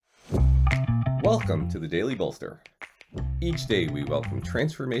Welcome to the Daily Bolster. Each day we welcome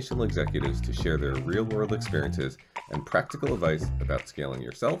transformational executives to share their real-world experiences and practical advice about scaling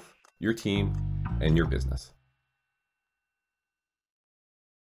yourself, your team, and your business.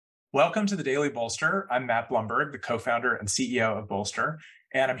 Welcome to the Daily Bolster. I'm Matt Blumberg, the co-founder and CEO of Bolster,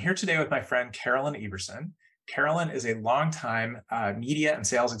 and I'm here today with my friend Carolyn Everson. Carolyn is a longtime media and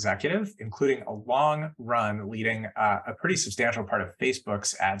sales executive, including a long run leading a pretty substantial part of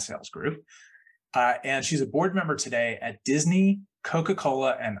Facebook's ad sales group. And she's a board member today at Disney,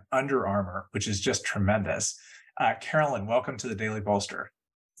 Coca-Cola, and Under Armour, which is just tremendous. Carolyn, welcome to the Daily Bolster.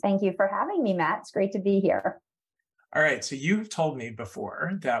 Thank you for having me, Matt. It's great to be here. All right, so you've told me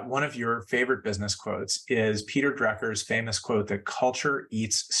before that one of your favorite business quotes is Peter Drucker's famous quote that culture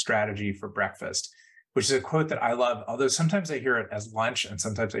eats strategy for breakfast, which is a quote that I love, although sometimes I hear it as lunch and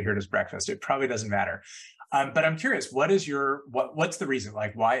sometimes I hear it as breakfast. It probably doesn't matter. But I'm curious, what's the reason?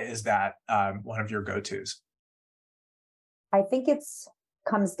 Like, why is that one of your go-tos? I think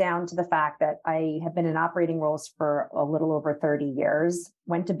comes down to the fact that I have been in operating roles for a little over 30 years,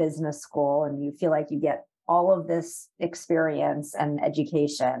 went to business school, and you feel like you get all of this experience and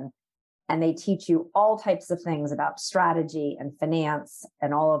education, and they teach you all types of things about strategy and finance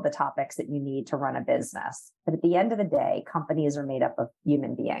and all of the topics that you need to run a business. But at the end of the day, companies are made up of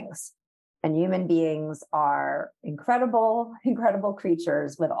human beings. And human beings are incredible, incredible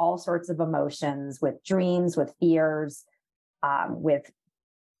creatures with all sorts of emotions, with dreams, with fears, with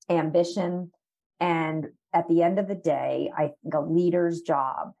ambition. And at the end of the day, I think a leader's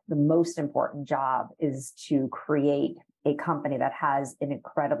job, the most important job, is to create a company that has an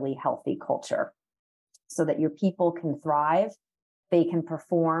incredibly healthy culture so that your people can thrive. They can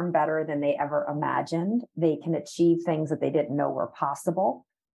perform better than they ever imagined. They can achieve things that they didn't know were possible.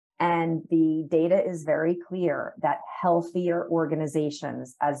 And the data is very clear that healthier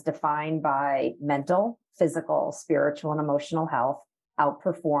organizations, as defined by mental, physical, spiritual, and emotional health,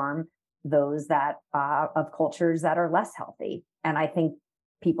 outperform those that of cultures that are less healthy. And I think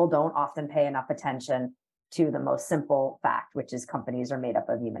people don't often pay enough attention to the most simple fact, which is companies are made up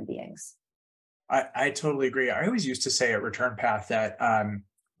of human beings. I totally agree. I always used to say at Return Path that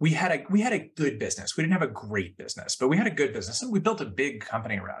we had a good business. We didn't have a great business, but we had a good business, and we built a big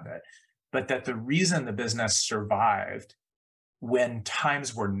company around it. But that the reason the business survived when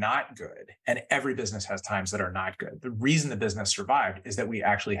times were not good, and every business has times that are not good, the reason the business survived is that we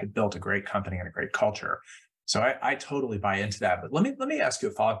actually had built a great company and a great culture. So I totally buy into that. But let me ask you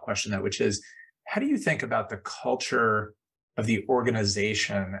a follow-up question, though, which is, how do you think about the culture of the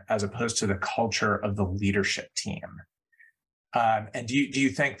organization as opposed to the culture of the leadership team? And do you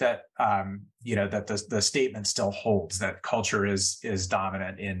think that that the statement still holds that culture is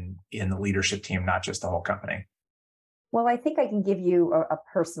dominant in the leadership team, not just the whole company? Well, I think I can give you a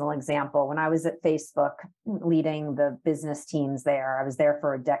personal example. When I was at Facebook leading the business teams there, I was there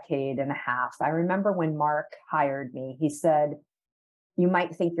for a decade and a half. I remember when Mark hired me, he said, "You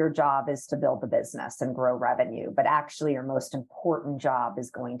might think your job is to build the business and grow revenue, but actually your most important job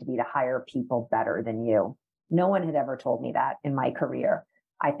is going to be to hire people better than you." No one had ever told me that in my career.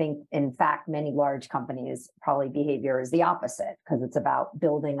 I think, in fact, many large companies probably behavior is the opposite, because it's about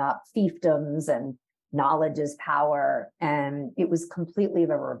building up fiefdoms and knowledge is power. And it was completely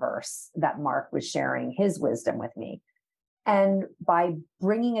the reverse that Mark was sharing his wisdom with me. And by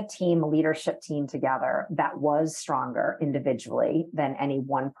bringing a leadership team together that was stronger individually than any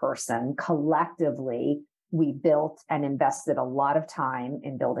one person, collectively, we built and invested a lot of time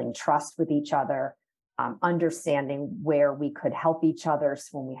in building trust with each other, understanding where we could help each other.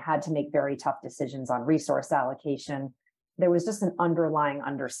 So when we had to make very tough decisions on resource allocation, there was just an underlying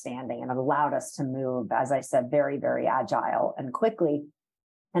understanding, and it allowed us to move, as I said, very, very agile and quickly.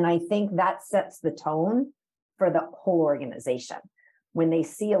 And I think that sets the tone for the whole organization. When they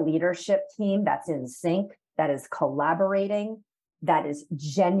see a leadership team that's in sync, that is collaborating, that is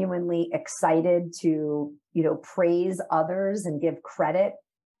genuinely excited to, praise others and give credit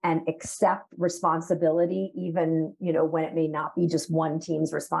and accept responsibility, even, when it may not be just one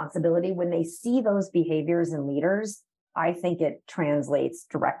team's responsibility. When they see those behaviors in leaders, I think it translates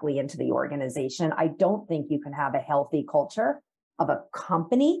directly into the organization. I don't think you can have a healthy culture of a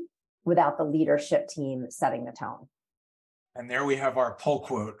company without the leadership team setting the tone. And there we have our pull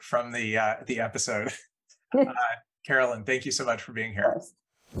quote from the episode. Carolyn, thank you so much for being here.